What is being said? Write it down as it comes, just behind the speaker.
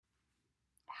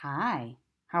Hi,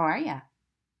 how are you?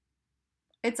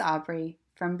 It's Aubrey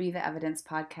from Be the Evidence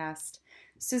podcast.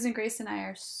 Susan Grace and I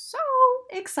are so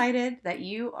excited that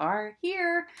you are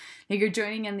here, that you're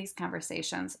joining in these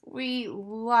conversations. We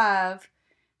love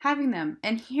having them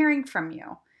and hearing from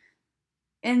you.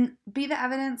 In Be the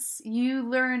Evidence, you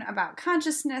learn about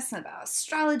consciousness, about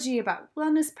astrology, about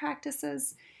wellness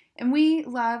practices, and we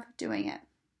love doing it.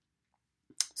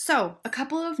 So, a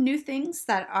couple of new things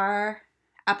that are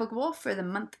applicable for the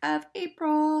month of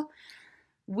April.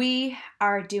 We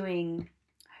are doing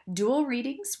dual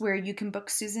readings where you can book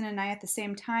Susan and I at the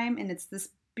same time, and it's this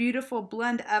beautiful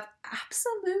blend of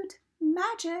absolute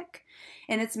magic.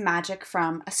 And it's magic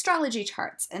from astrology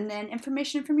charts, and then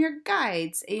information from your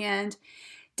guides, and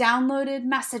downloaded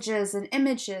messages and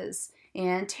images,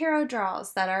 and tarot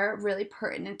draws that are really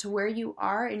pertinent to where you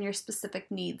are and your specific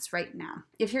needs right now.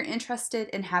 If you're interested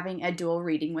in having a dual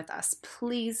reading with us,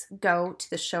 please go to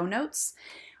the show notes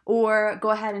or go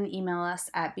ahead and email us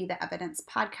at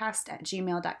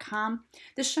betheevidencepodcast@gmail.com.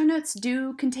 The show notes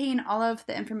do contain all of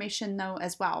the information, though,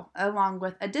 as well, along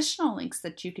with additional links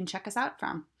that you can check us out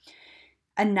from.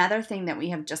 Another thing that we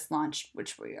have just launched,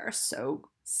 which we are so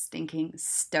stinking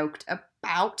stoked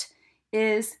about,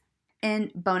 is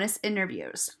in bonus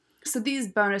interviews. So these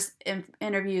bonus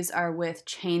interviews are with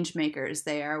change makers,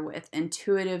 they are with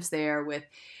intuitives, they are with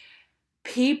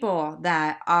people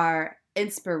that are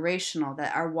inspirational,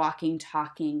 that are walking,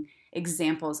 talking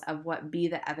examples of what Be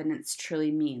the Evidence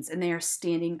truly means. And they are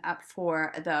standing up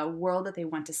for the world that they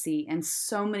want to see in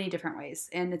so many different ways.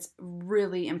 And it's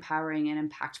really empowering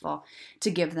and impactful to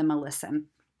give them a listen.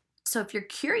 So if you're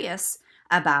curious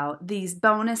about these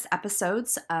bonus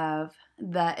episodes of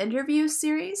the interview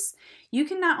series, you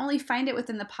can not only find it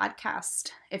within the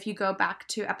podcast. If you go back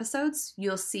to episodes,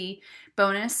 you'll see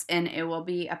bonus and it will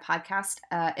be a podcast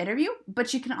interview,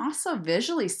 but you can also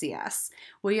visually see us.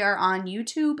 We are on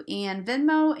YouTube and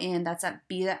Venmo, and that's at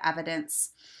Be the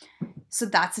Evidence. So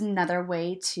that's another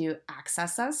way to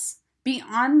access us.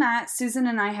 Beyond that, Susan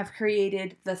and I have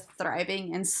created the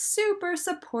thriving and super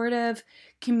supportive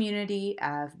community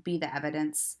of Be the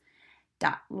Evidence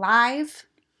Live.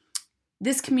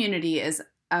 This community is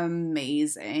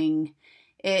amazing.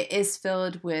 It is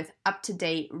filled with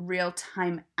up-to-date,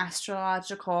 real-time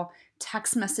astrological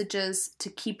text messages to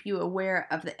keep you aware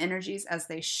of the energies as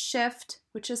they shift,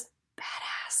 which is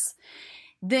badass.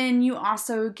 Then you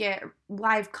also get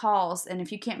live calls, and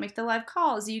if you can't make the live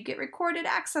calls, you get recorded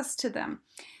access to them.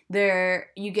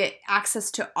 There, you get access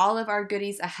to all of our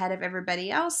goodies ahead of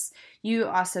everybody else. You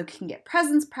also can get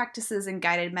presence practices and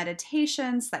guided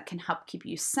meditations that can help keep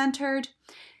you centered.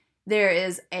 There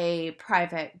is a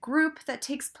private group that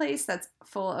takes place that's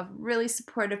full of really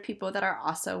supportive people that are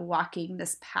also walking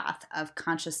this path of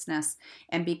consciousness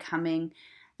and becoming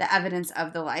the evidence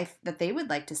of the life that they would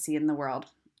like to see in the world.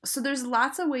 So there's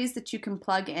lots of ways that you can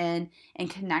plug in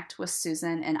and connect with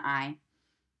Susan and I.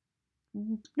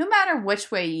 No matter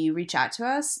which way you reach out to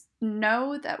us,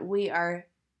 know that we are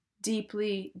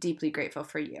deeply, deeply grateful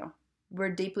for you.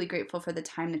 We're deeply grateful for the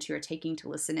time that you are taking to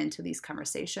listen into these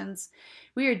conversations.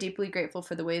 We are deeply grateful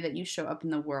for the way that you show up in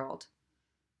the world.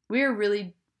 We are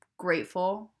really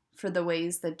grateful for the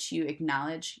ways that you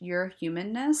acknowledge your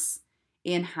humanness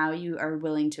and how you are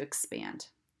willing to expand.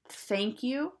 Thank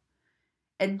you.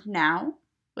 And now,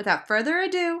 without further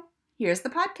ado, here's the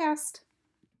podcast.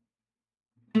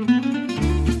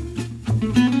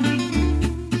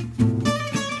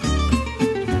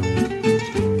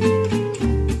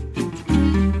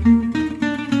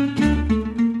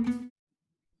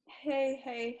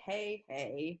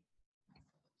 Hey.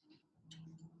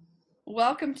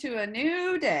 Welcome to a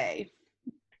new day.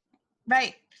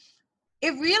 Right.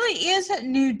 It really is a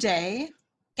new day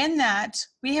in that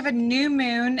we have a new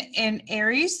moon in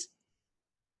Aries.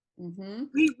 Mm-hmm.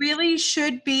 We really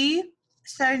should be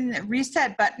setting the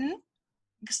reset button,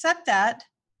 except that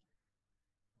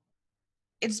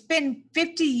it's been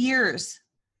 50 years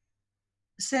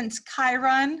since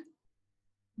Chiron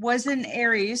was in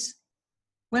Aries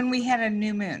when we had a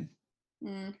new moon.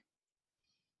 Mm.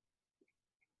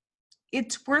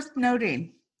 It's worth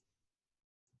noting.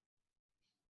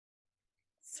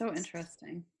 So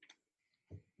interesting.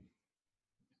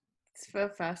 It's so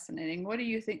fascinating. What do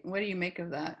you think? What do you make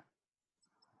of that?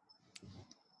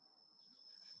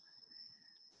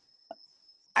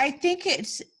 I think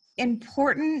it's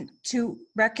important to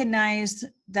recognize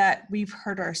that we've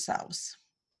hurt ourselves.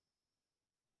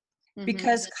 Mm-hmm.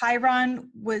 Because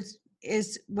Chiron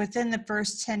is within the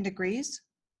first 10 degrees.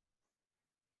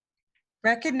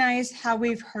 Recognize how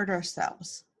we've hurt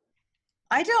ourselves.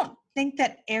 I don't think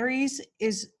that Aries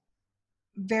is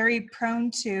very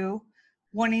prone to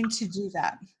wanting to do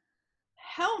that.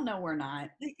 Hell no, we're not.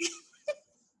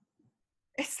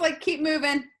 It's like, keep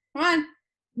moving. Come on.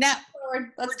 Now,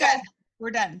 Forward. Let's we're go. done.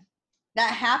 We're done.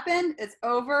 That happened. It's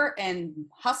over, and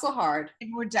hustle hard.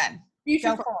 And we're done. Future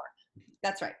Go forward. forward.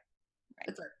 That's right.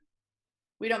 That's it.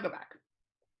 We don't go back.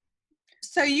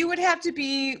 So you would have to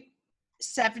be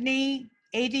 70,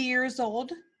 80 years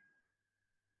old,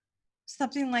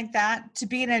 something like that, to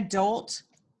be an adult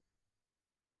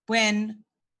when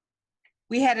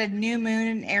we had a new moon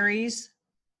in Aries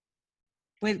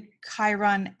with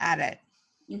Chiron at it.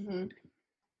 Mm-hmm.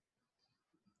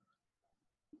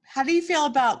 How do you feel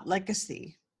about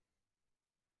legacy?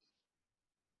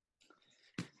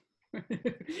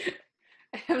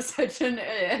 I have such an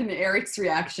Aries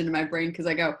reaction in my brain because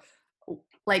I go,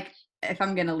 like, if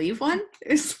I'm gonna leave one,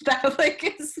 is that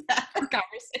the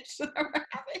conversation that we're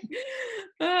having?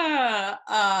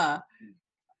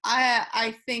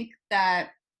 I think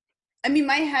that, I mean,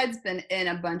 my head's been in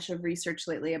a bunch of research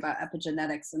lately about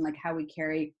epigenetics and like how we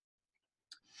carry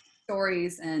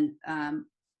stories and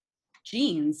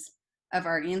genes of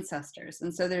our ancestors.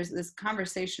 And so there's this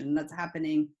conversation that's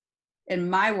happening in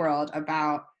my world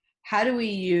about how do we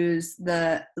use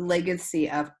the legacy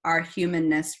of our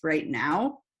humanness right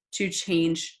now to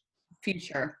change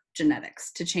future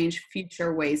genetics, to change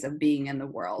future ways of being in the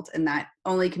world. And that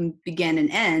only can begin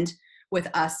and end with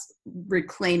us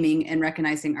reclaiming and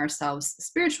recognizing ourselves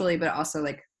spiritually, but also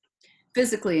like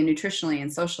physically and nutritionally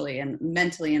and socially and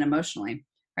mentally and emotionally,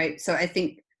 right? So I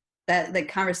think that the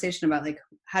conversation about like,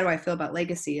 how do I feel about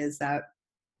legacy is that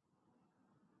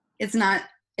it's not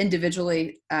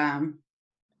individually,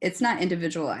 it's not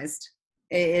individualized.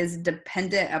 It is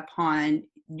dependent upon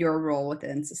your role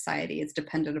within society. It's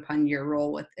dependent upon your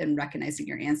role within recognizing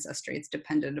your ancestry. It's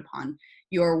dependent upon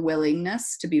your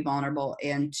willingness to be vulnerable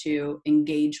and to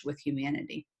engage with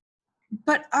humanity.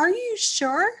 But are you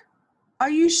sure? Are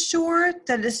you sure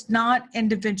that it's not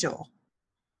individual?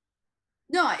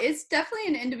 No, it's definitely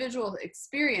an individual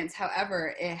experience.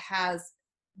 However, it has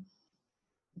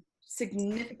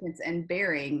significance and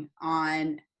bearing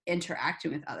on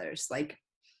interacting with others. Like,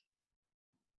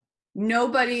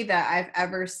 nobody that I've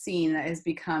ever seen that has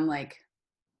become like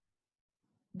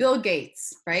Bill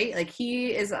Gates, right? Like,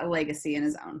 he is a legacy in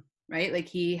his own, right? Like,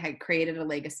 he had created a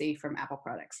legacy from Apple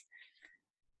products.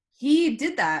 He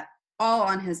did that all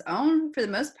on his own for the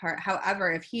most part.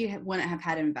 However, if he wouldn't have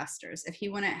had investors, if he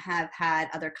wouldn't have had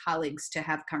other colleagues to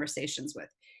have conversations with,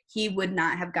 he would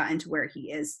not have gotten to where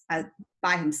he is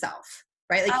by himself,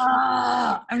 right? Like,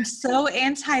 I'm so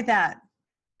anti that.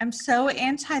 I'm so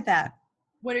anti that.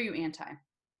 what are you anti?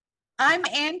 I'm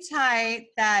anti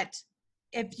that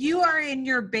if you are in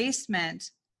your basement,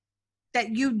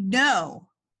 that you know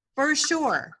for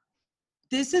sure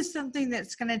this is something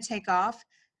that's going to take off.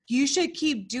 You should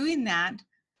keep doing that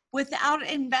without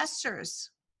investors.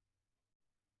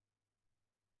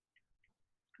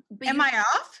 But Am I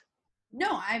off?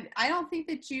 No, I don't think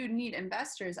that you need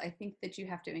investors. I think that you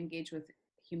have to engage with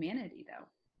humanity, though.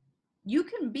 You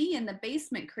can be in the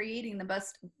basement creating the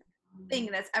best thing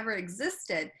that's ever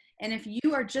existed. And if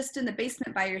you are just in the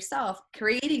basement by yourself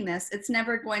creating this, it's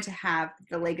never going to have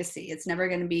the legacy. It's never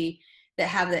going to be that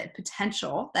have the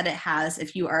potential that it has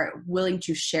if you are willing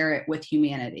to share it with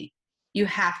humanity. You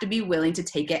have to be willing to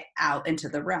take it out into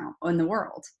the realm, in the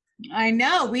world. I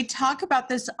know. We talk about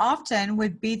this often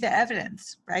with Be the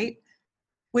Evidence, right?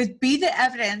 With Be the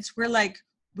Evidence, we're like,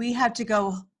 we have to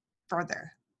go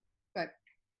further. Good.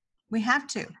 We have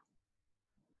to.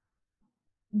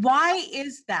 Why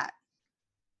is that?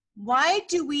 Why,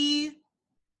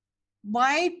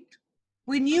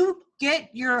 when you get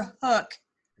your hook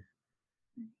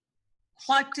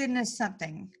plucked into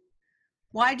something,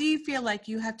 why do you feel like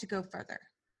you have to go further?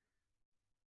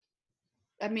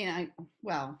 I mean,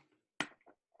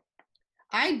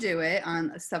 I do it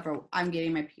on I'm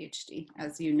getting my PhD,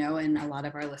 as you know, and a lot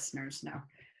of our listeners know.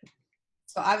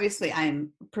 So obviously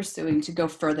I'm pursuing to go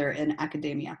further in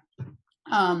academia.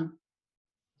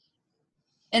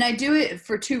 And I do it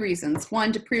for two reasons.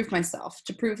 One, to prove myself,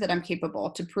 to prove that I'm capable,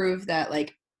 to prove that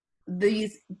like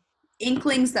these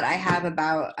inklings that I have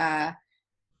about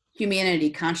humanity,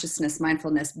 consciousness,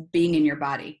 mindfulness, being in your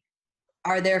body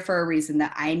are there for a reason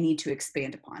that I need to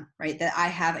expand upon, right? That I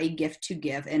have a gift to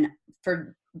give. And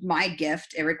for my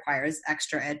gift, it requires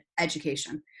extra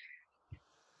education.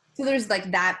 So there's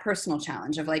like that personal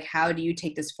challenge of like, how do you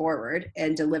take this forward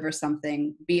and deliver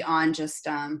something beyond just,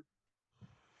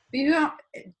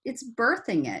 it's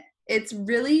birthing it. It's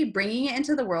really bringing it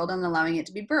into the world and allowing it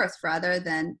to be birthed rather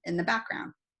than in the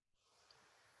background.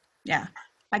 Yeah.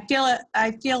 I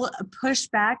feel a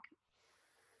pushback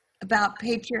about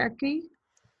patriarchy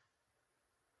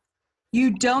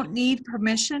You don't need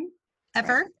permission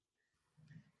ever. Right.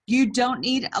 You don't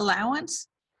need allowance.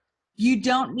 You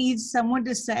don't need someone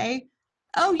to say,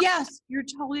 oh, yes, you're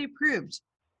totally approved.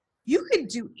 You can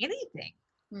do anything.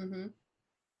 Mm-hmm.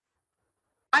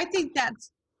 I think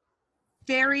that's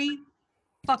very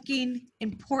fucking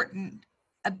important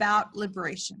about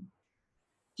liberation.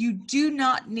 You do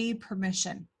not need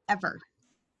permission ever.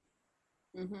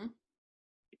 Mm-hmm.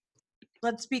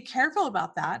 Let's be careful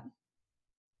about that.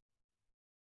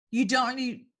 You don't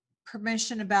need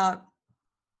permission about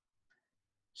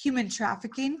human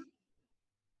trafficking.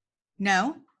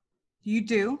 No, you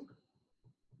do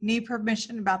need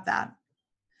permission about that.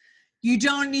 You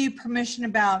don't need permission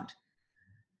about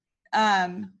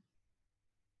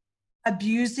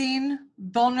abusing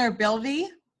vulnerability.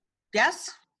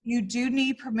 Yes, you do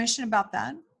need permission about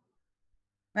that,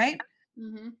 right?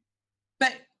 Mm-hmm.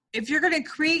 But if you're going to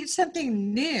create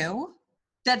something new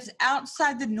that's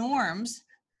outside the norms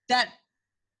that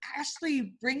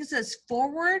actually brings us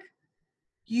forward,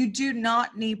 you do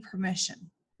not need permission.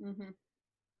 Mm-hmm.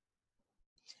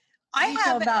 I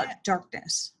have about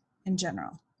darkness in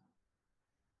general.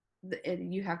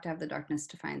 You have to have the darkness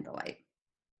to find the light.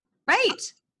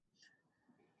 Right.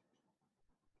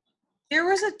 There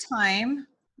was a time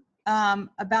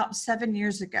about 7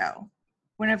 years ago,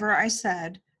 whenever I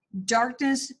said,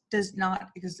 darkness does not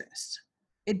exist.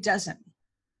 It doesn't.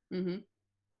 Mm-hmm.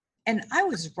 And I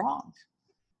was wrong.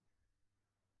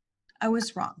 I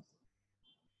was wrong.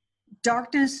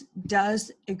 Darkness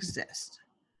does exist.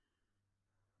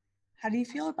 How do you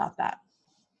feel about that?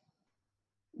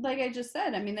 Like I just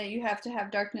said, I mean, that you have to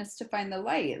have darkness to find the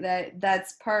light.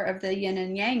 That's part of the yin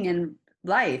and yang in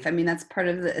life. I mean, that's part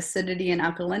of the acidity and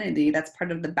alkalinity. That's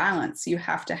part of the balance. You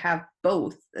have to have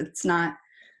both. It's not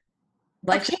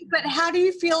life. Okay, but how do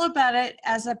you feel about it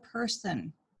as a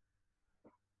person?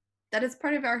 That is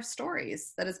part of our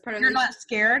stories. That is part of. You're not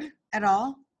scared at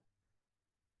all?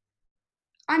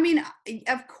 I mean,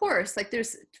 of course, like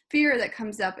there's fear that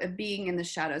comes up of being in the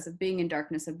shadows, of being in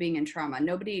darkness, of being in trauma.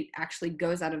 Nobody actually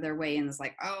goes out of their way and is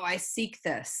like, oh, I seek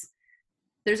this.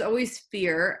 There's always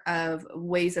fear of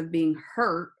ways of being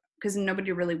hurt because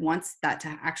nobody really wants that to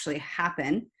actually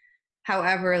happen.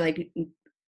 However, like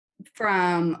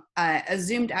from a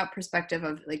zoomed out perspective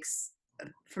of like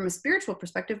from a spiritual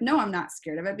perspective, no, I'm not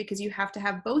scared of it because you have to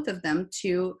have both of them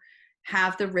to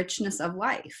have the richness of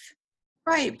life.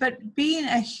 Right, but being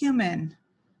a human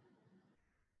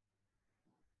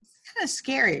is kind of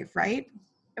scary, right?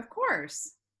 Of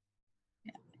course.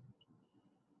 Yeah.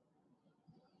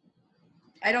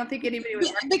 I don't think anybody would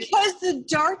argue. Because the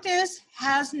darkness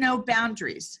has no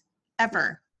boundaries,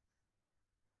 ever.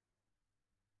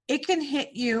 It can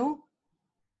hit you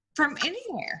from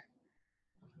anywhere.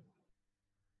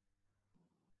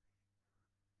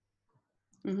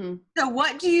 Mm-hmm. So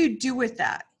what do you do with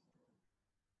that?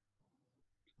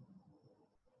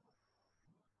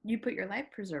 You put your life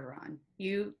preserver on.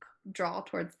 You draw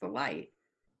towards the light.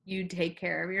 You take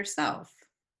care of yourself.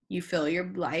 You fill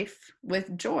your life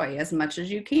with joy as much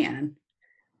as you can.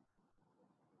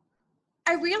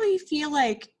 I really feel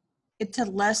like it's a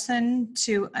lesson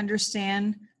to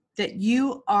understand that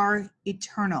you are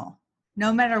eternal,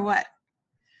 no matter what.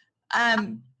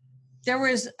 There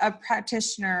was a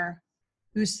practitioner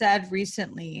who said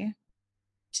recently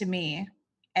to me,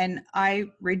 and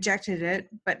I rejected it,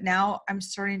 but now I'm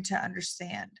starting to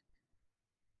understand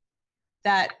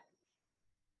that,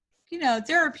 you know,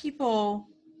 there are people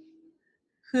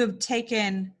who have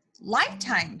taken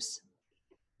lifetimes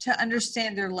to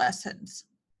understand their lessons,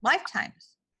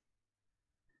 lifetimes.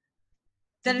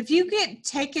 That if you get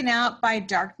taken out by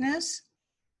darkness,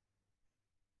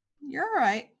 you're all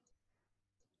right.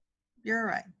 You're all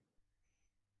right.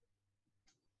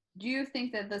 Do you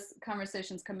think that this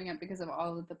conversation is coming up because of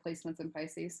all of the placements in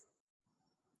Pisces?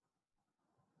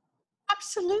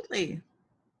 Absolutely.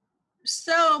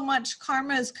 So much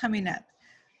karma is coming up.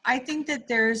 I think that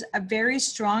there's a very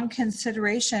strong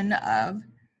consideration of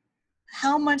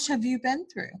how much have you been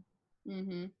through?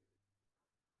 Mm-hmm.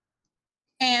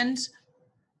 And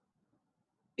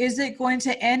is it going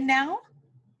to end now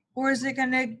or is it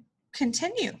going to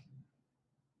continue?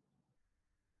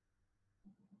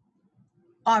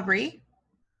 Aubrey?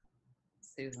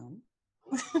 Susan?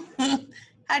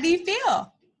 How do you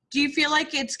feel? Do you feel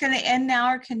like it's going to end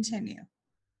now or continue?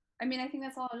 I mean, I think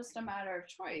that's all just a matter of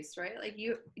choice, right? Like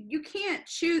you can't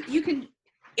choose. You can.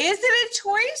 Is it a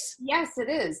choice? Yes, it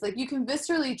is. Like you can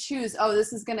viscerally choose, oh,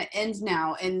 this is going to end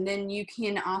now. And then you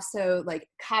can also like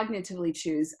cognitively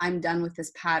choose, I'm done with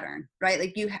this pattern, right?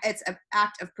 Like it's an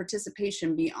act of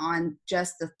participation beyond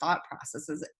just the thought process.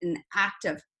 It's an act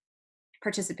of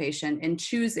participation in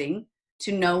choosing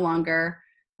to no longer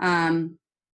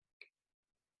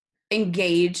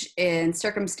engage in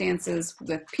circumstances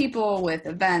with people, with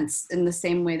events in the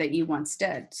same way that you once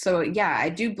did. So yeah, I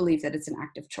do believe that it's an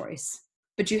active choice,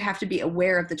 but you have to be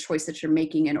aware of the choice that you're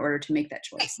making in order to make that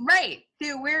choice. Right. The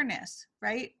awareness,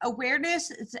 right?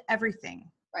 Awareness is everything.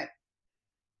 Right.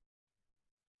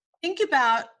 Think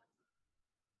about,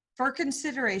 for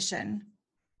consideration,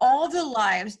 all the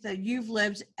lives that you've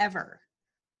lived ever.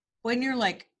 When you're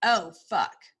like, oh,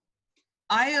 fuck,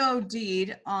 I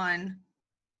OD'd on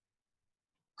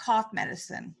cough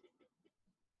medicine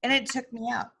and it took me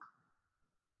out.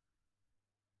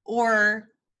 Or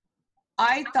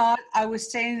I thought I was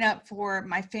standing up for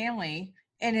my family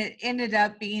and it ended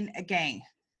up being a gang.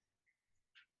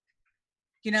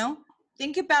 You know,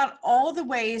 think about all the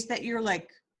ways that you're like,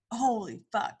 holy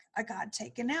fuck, I got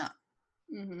taken out.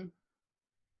 Mm-hmm.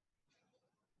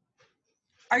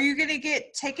 Are you going to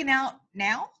get taken out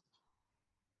now?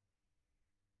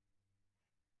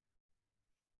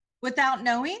 Without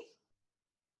knowing?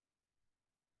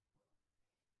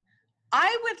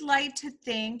 I would like to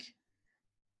think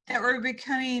that we're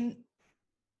becoming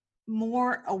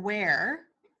more aware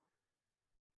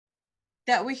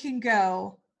that we can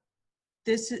go,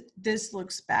 this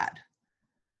looks bad.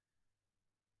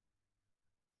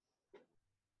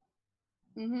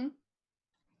 Mm-hmm.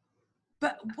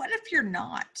 But what if you're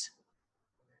not?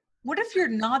 What if you're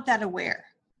not that aware,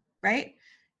 right?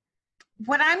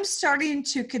 What I'm starting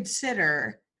to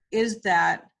consider is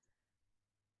that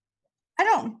I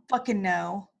don't fucking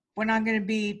know when I'm going to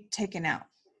be taken out.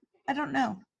 I don't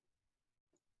know.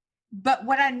 But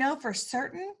what I know for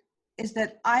certain is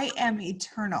that I am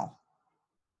eternal.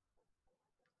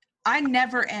 I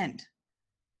never end.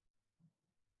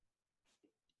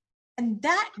 And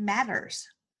that matters.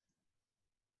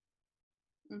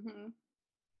 Mm-hmm.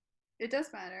 It does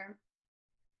matter.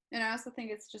 And I also think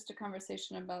it's just a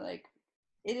conversation about, like,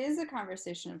 it is a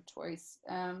conversation of choice.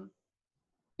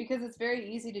 Because it's very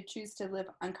easy to choose to live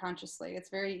unconsciously. It's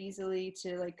very easily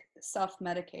to, like,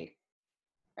 self-medicate,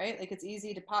 right? Like, it's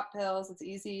easy to pop pills. It's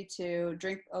easy to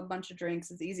drink a bunch of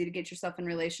drinks. It's easy to get yourself in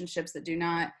relationships that do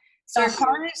not serve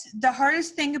The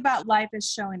hardest thing about life is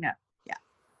showing up. Yeah.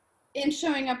 and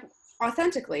showing up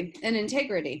authentically and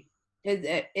integrity.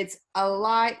 It's a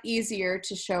lot easier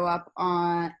to show up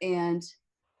on and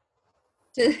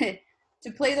to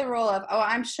to play the role of, oh,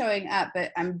 I'm showing up,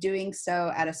 but I'm doing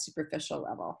so at a superficial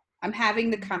level. I'm having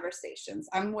the conversations.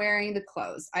 I'm wearing the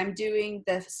clothes. I'm doing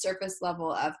the surface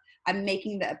level of, I'm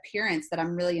making the appearance that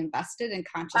I'm really invested and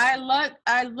conscious. I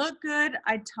look good.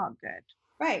 I talk good.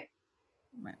 Right.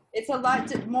 It's a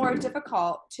lot more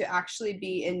difficult to actually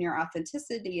be in your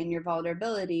authenticity and your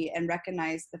vulnerability and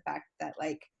recognize the fact that,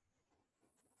 like,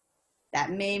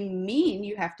 that may mean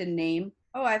you have to name,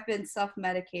 oh, I've been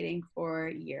self-medicating for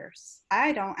years.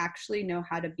 I don't actually know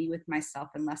how to be with myself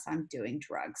unless I'm doing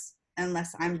drugs,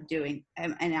 unless I'm doing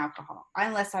an alcohol,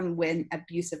 unless I'm in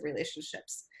abusive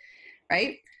relationships,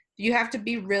 right? You have to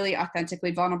be really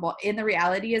authentically vulnerable. And the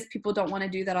reality is people don't want to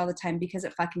do that all the time because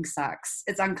it fucking sucks.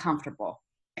 It's uncomfortable.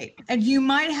 Right. And you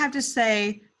might have to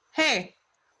say, hey,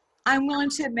 I'm willing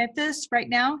to admit this right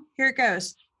now. Here it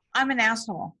goes. I'm an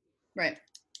asshole. Right.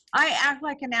 I act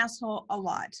like an asshole a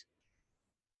lot.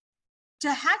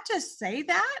 To have to say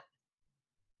that,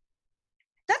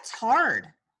 that's hard.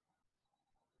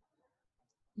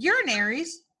 You're an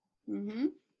Aries. Mm-hmm.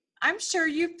 I'm sure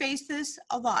you face this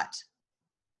a lot.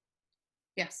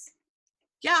 Yes.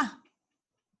 Yeah.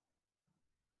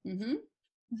 Mm-hmm.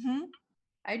 Mm-hmm.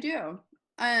 I do.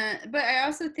 But I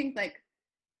also think, like,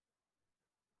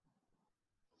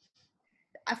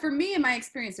 for me, in my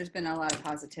experience, there's been a lot of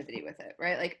positivity with it,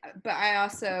 right? Like, but I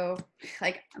also,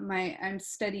 like, I'm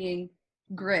studying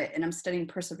grit and I'm studying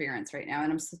perseverance right now,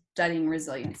 and I'm studying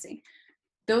resiliency.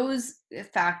 Those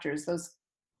factors, those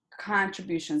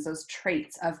contributions, those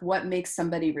traits of what makes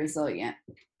somebody resilient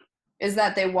is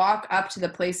that they walk up to the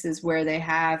places where they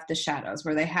have the shadows,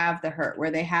 where they have the hurt,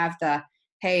 where they have the,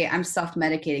 hey, I'm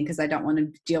self-medicating because I don't want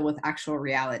to deal with actual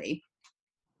reality.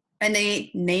 And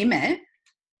they name it,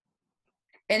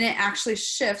 and it actually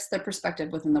shifts their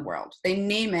perspective within the world. They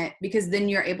name it because then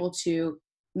you're able to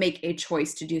make a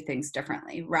choice to do things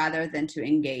differently rather than to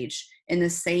engage in the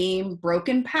same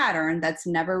broken pattern that's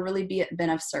never really been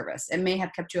of service. It may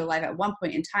have kept you alive at one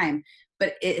point in time,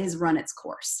 but it has run its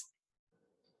course.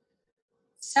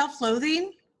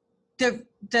 Self-loathing,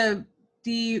 the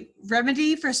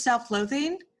remedy for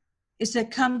self-loathing is to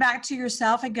come back to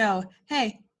yourself and go,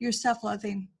 hey, you're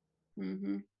self-loathing.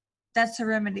 Mm-hmm. That's the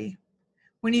remedy.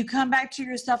 When you come back to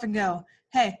yourself and go,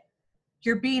 hey,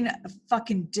 you're being a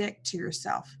fucking dick to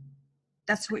yourself.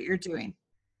 That's what you're doing.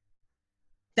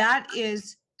 That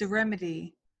is the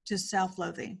remedy to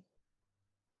self-loathing,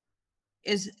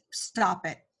 is stop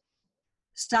it.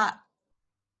 Stop.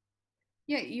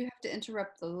 Yeah, you have to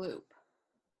interrupt the loop.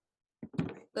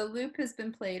 The loop has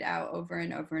been played out over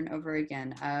and over and over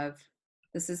again of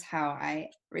this is how I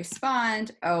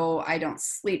respond. Oh, I don't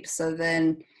sleep. So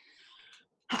then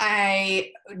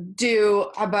I do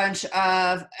a bunch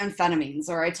of amphetamines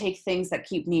or I take things that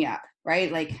keep me up,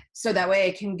 right? Like, so that way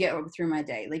I can get through my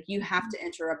day. Like, you have to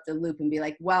interrupt the loop and be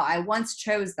like, well, I once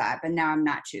chose that, but now I'm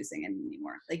not choosing it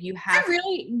anymore. Like, you have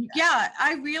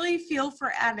I really feel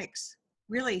for addicts.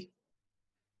 Really.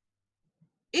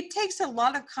 It takes a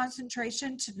lot of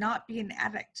concentration to not be an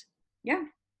addict. Yeah.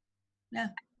 Yeah.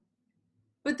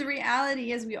 But the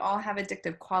reality is we all have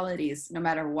addictive qualities no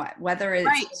matter what, whether it's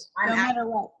right. No matter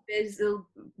what.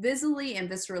 Visibly and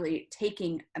viscerally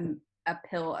taking a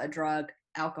pill, a drug,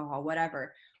 alcohol,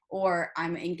 whatever, or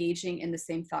I'm engaging in the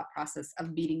same thought process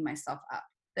of beating myself up.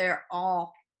 They're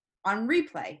all on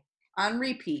replay, on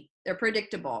repeat. They're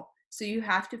predictable. So you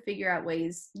have to figure out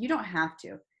ways, you don't have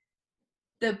to.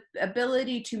 The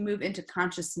ability to move into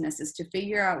consciousness is to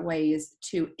figure out ways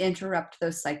to interrupt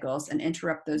those cycles and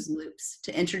interrupt those loops,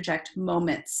 to interject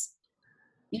moments,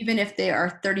 even if they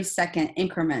are 30-second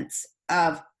increments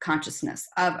of consciousness,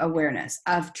 of awareness,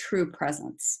 of true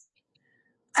presence.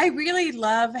 I really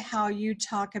love how you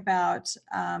talk about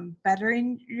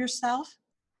bettering yourself.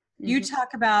 Mm-hmm. You talk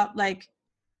about like,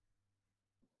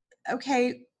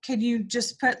 okay, can you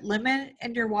just put lemon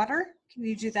in your water? Can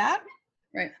you do that?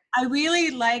 Right. I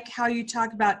really like how you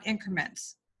talk about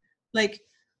increments. Like,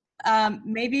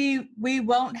 maybe we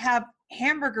won't have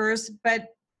hamburgers, but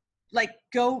like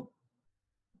go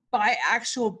buy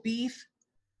actual beef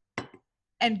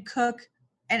and cook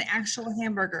an actual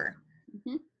hamburger.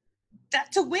 Mm-hmm.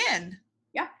 That's a win.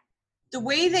 Yeah. The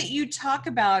way that you talk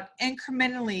about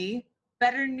incrementally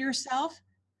bettering yourself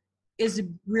is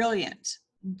brilliant.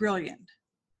 Brilliant.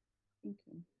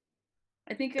 Okay.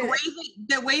 I think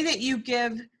the way that you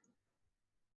give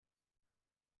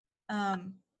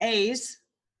A's,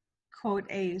 quote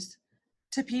A's,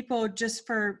 to people just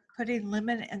for putting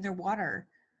lemon in their water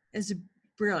is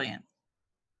brilliant.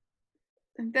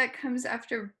 And that comes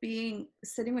after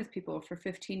sitting with people for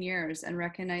 15 years and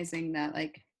recognizing that,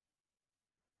 like,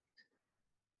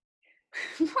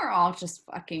 we're all just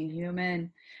fucking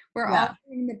human. We're all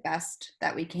doing the best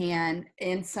that we can.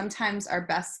 And sometimes our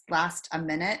best lasts a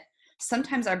minute.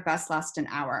 Sometimes our best lasts an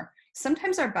hour.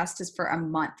 Sometimes our best is for a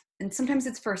month. And sometimes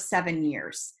it's for 7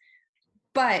 years.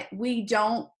 But we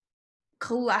don't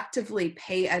collectively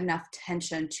pay enough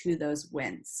attention to those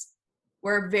wins.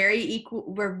 We're very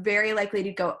likely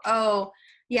to go, oh,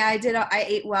 yeah, I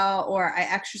ate well, or I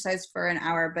exercised for an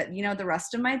hour, but the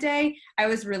rest of my day, I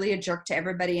was really a jerk to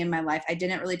everybody in my life. I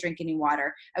didn't really drink any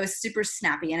water. I was super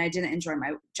snappy and I didn't enjoy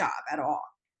my job at all,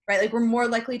 right? Like, we're more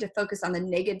likely to focus on the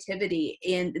negativity.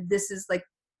 And this is the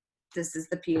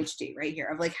PhD right here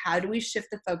of like, how do we shift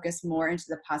the focus more into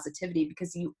the positivity?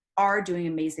 Because you are doing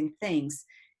amazing things.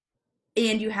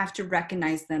 And you have to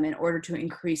recognize them in order to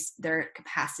increase their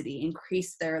capacity,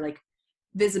 increase their like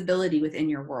visibility within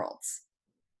your worlds.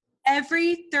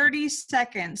 Every 30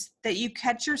 seconds that you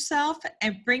catch yourself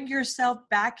and bring yourself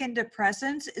back into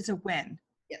presence is a win.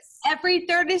 Yes. Every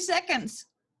 30 seconds.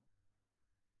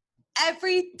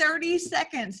 Every 30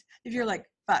 seconds. If you're like,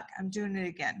 fuck, I'm doing it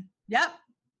again. Yep.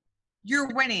 You're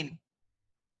winning.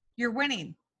 You're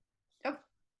winning. Yep.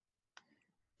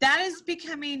 That is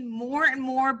becoming more and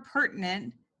more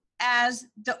pertinent as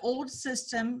the old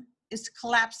system is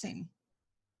collapsing.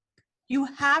 You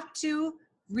have to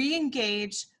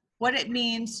re-engage what it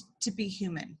means to be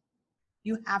human.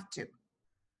 You have to.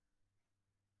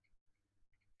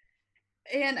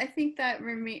 And I think that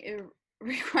it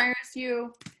requires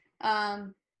you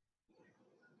to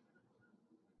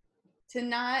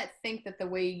not think that the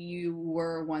way you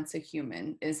were once a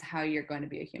human is how you're going to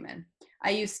be a human.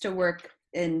 I used to work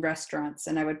in restaurants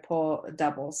and I would pull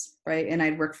doubles, right? And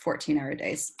I'd work 14-hour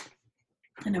days.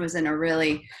 And I was in a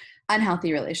really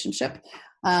unhealthy relationship.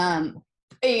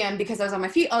 And because I was on my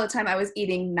feet all the time, I was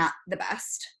eating not the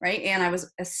best, right? And I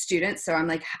was a student, so I'm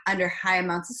like under high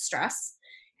amounts of stress.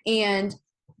 And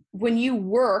when you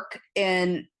work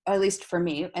in, at least for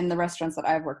me, in the restaurants that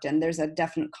I've worked in, there's a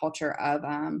definite culture of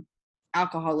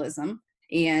alcoholism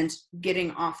and getting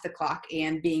off the clock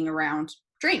and being around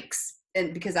drinks.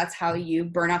 And because that's how you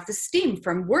burn off the steam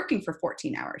from working for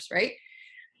 14 hours, right?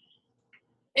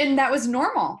 And that was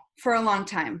normal for a long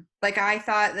time. Like, I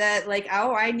thought that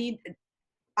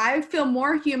I feel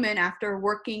more human after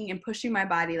working and pushing my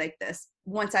body like this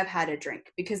once I've had a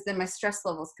drink, because then my stress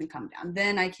levels can come down.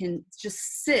 Then I can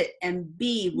just sit and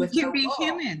be with You can the be world.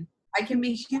 human. I can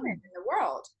be human in the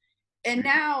world. And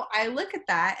now I look at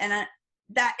that, and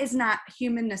that is not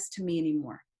humanness to me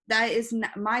anymore. That is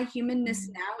not, my humanness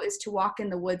now is to walk in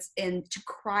the woods and to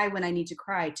cry when I need to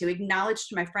cry, to acknowledge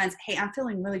to my friends, hey, I'm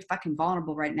feeling really fucking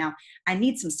vulnerable right now. I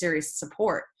need some serious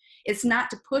support. It's not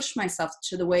to push myself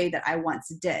to the way that I once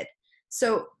did.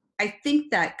 So I think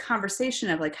that conversation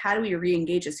of like, how do we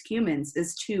re-engage as humans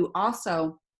is to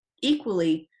also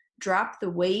equally drop the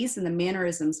ways and the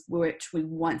mannerisms which we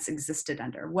once existed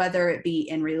under, whether it be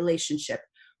in relationship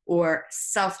or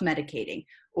self-medicating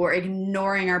or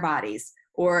ignoring our bodies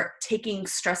or taking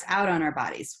stress out on our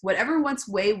bodies. Whatever once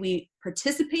way we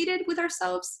participated with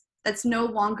ourselves, that's no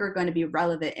longer going to be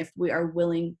relevant if we are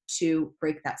willing to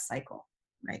break that cycle.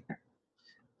 Right.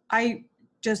 I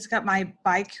just got my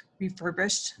bike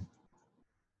refurbished.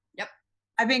 Yep.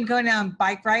 I've been going on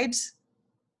bike rides.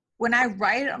 When I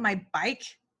ride on my bike,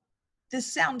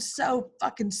 this sounds so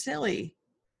fucking silly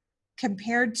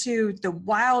compared to the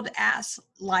wild ass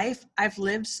life I've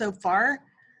lived so far.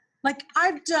 Like,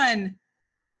 I've done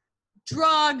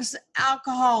drugs,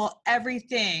 alcohol,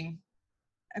 everything.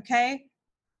 Okay.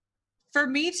 For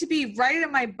me to be riding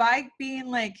on my bike being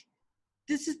like,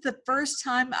 this is the first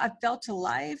time I felt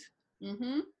alive.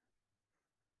 Mm-hmm.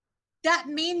 That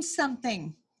means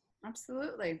something.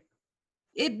 Absolutely.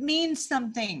 It means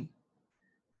something.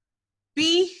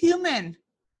 Be human.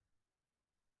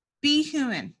 Be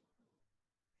human.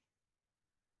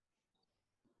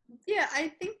 Yeah, I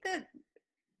think that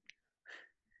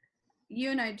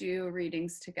you and I do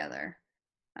readings together.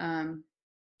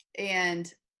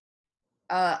 And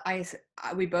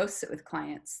we both sit with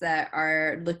clients that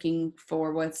are looking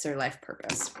for what's their life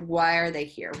purpose. Why are they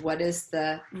here? What is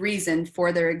the reason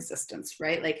for their existence,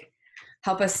 right? Like,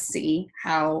 help us see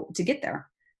how to get there.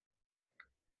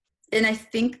 And I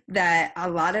think that a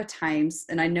lot of times,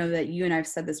 and I know that you and I've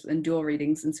said this in dual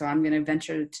readings, and so I'm going to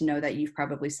venture to know that you've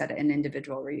probably said it in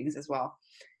individual readings as well,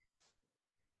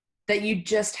 that you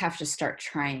just have to start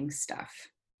trying stuff.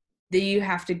 That you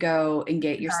have to go and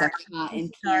get yourself hot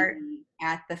and candy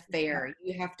at the fair.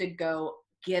 You have to go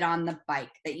get on the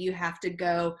bike. That you have to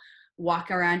go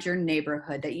walk around your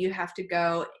neighborhood. That you have to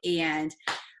go and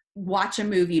watch a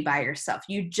movie by yourself.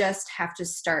 You just have to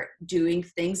start doing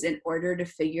things in order to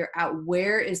figure out,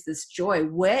 where is this joy?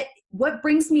 What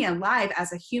brings me alive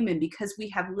as a human? Because we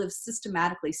have lived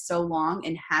systematically so long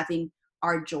in having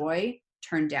our joy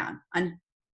turned down.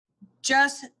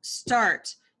 Just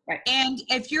start. Right. And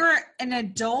if you're an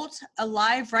adult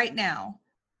alive right now,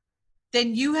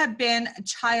 then you have been a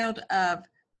child of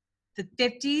the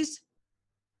 50s,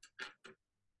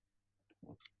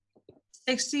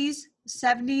 60s,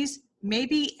 70s,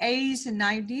 maybe 80s and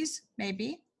 90s,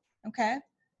 maybe. Okay.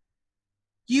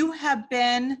 You have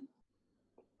been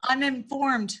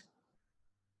uninformed.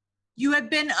 You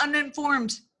have been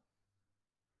uninformed.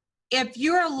 If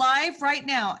you're alive right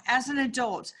now as an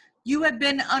adult, you have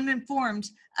been uninformed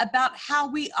about how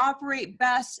we operate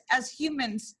best as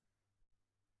humans.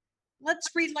 Let's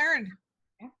relearn.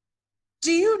 Yeah.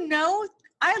 Do you know,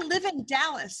 I live in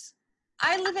Dallas.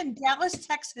 I live in Dallas,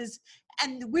 Texas,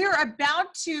 and we're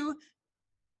about to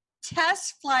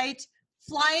test flight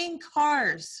flying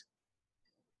cars.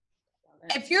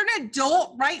 If you're an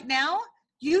adult right now,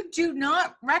 you do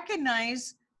not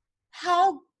recognize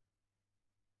how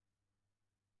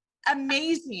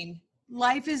amazing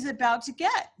life is about to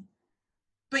get.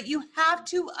 But you have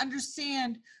to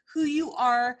understand who you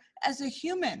are as a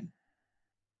human.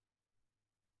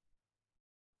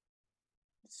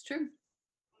 It's true.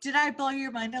 Did I blow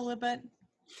your mind a little bit?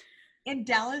 In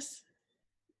Dallas?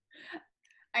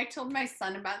 I told my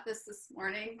son about this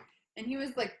morning, and he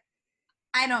was like,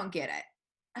 I don't get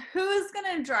it. Who's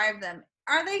going to drive them?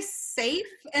 Are they safe?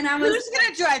 And I was Who's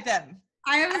going to drive them?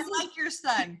 I was like your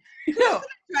son. Who's going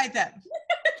to drive them?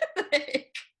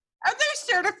 Are they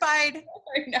certified?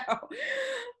 I know.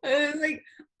 I was like,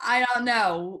 I don't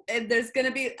know. There's going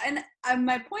to be, and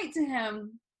my point to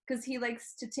him, because he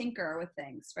likes to tinker with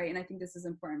things, right? And I think this is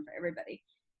important for everybody,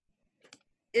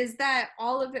 is that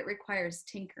all of it requires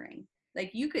tinkering.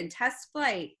 Like, you can test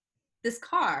flight this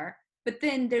car, but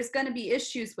then there's going to be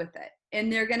issues with it.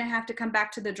 And they're going to have to come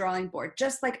back to the drawing board,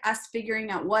 just like us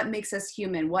figuring out what makes us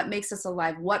human, what makes us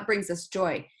alive, what brings us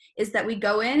joy, is that we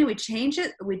go in and we change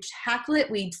it, we tackle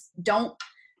it, we don't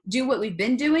do what we've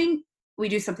been doing, we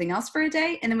do something else for a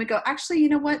day, and then we go, actually, you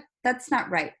know what? That's not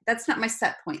right. That's not my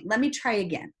set point. Let me try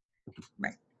again.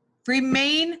 Right.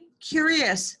 Remain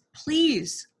curious,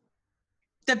 please.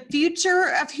 The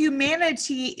future of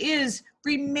humanity is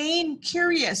remain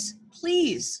curious,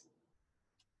 please.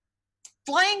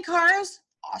 Flying cars,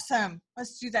 awesome.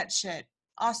 Let's do that shit.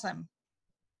 Awesome.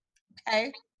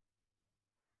 Okay.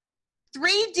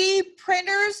 3D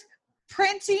printers,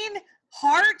 printing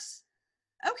hearts.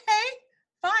 Okay,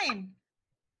 fine.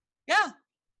 Yeah,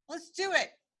 let's do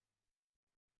it.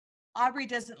 Aubrey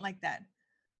doesn't like that.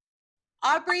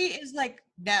 Aubrey is like,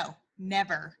 no,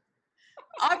 never.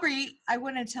 Aubrey, I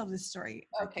want to tell this story.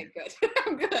 Okay, good.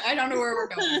 I'm good. I don't know where we're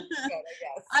going. Good, I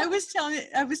guess. I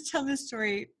was telling this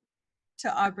story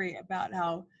to Aubrey about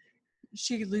how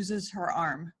she loses her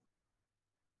arm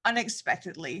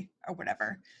unexpectedly or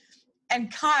whatever.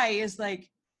 And Kai is like,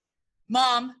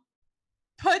 Mom,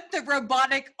 put the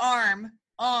robotic arm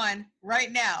on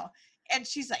right now. And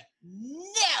she's like,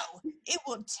 no, it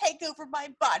will take over my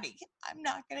body. I'm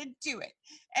not going to do it.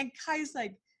 And Kai's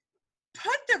like,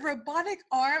 put the robotic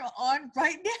arm on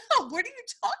right now. What are you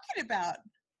talking about?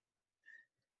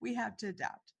 We have to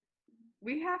adapt.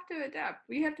 We have to adapt.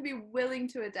 We have to be willing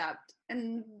to adapt.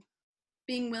 And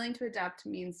being willing to adapt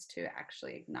means to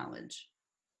actually acknowledge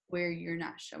where you're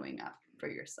not showing up for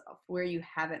yourself, where you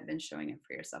haven't been showing up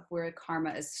for yourself, where karma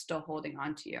is still holding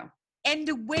on to you.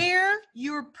 And where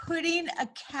you're putting a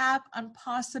cap on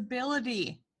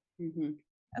possibility. Mm-hmm.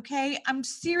 Okay, I'm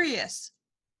serious.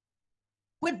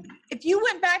 If you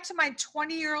went back to my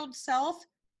 20-year-old self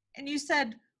and you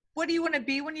said, what do you want to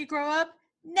be when you grow up?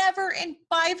 Never in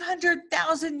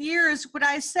 500,000 years would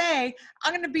I say,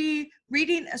 I'm going to be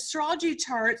reading astrology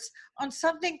charts on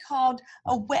something called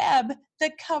a web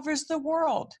that covers the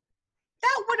world.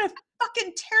 That would have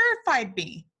fucking terrified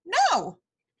me. No,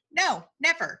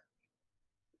 never.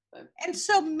 And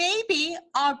so maybe,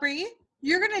 Aubrey,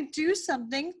 you're going to do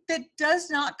something that does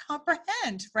not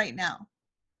comprehend right now.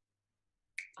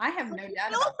 I have no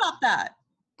doubt about that.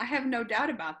 I have no doubt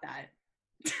about that.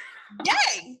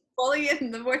 Yay! Fully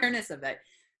in the awareness of it.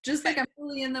 Just like I'm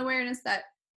fully in the awareness that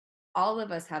all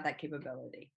of us have that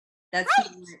capability. That's right.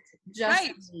 not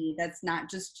just me. That's not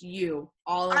just you.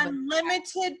 All of us.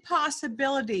 Unlimited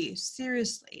possibility.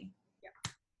 Seriously.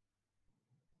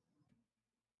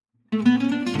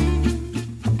 Yeah.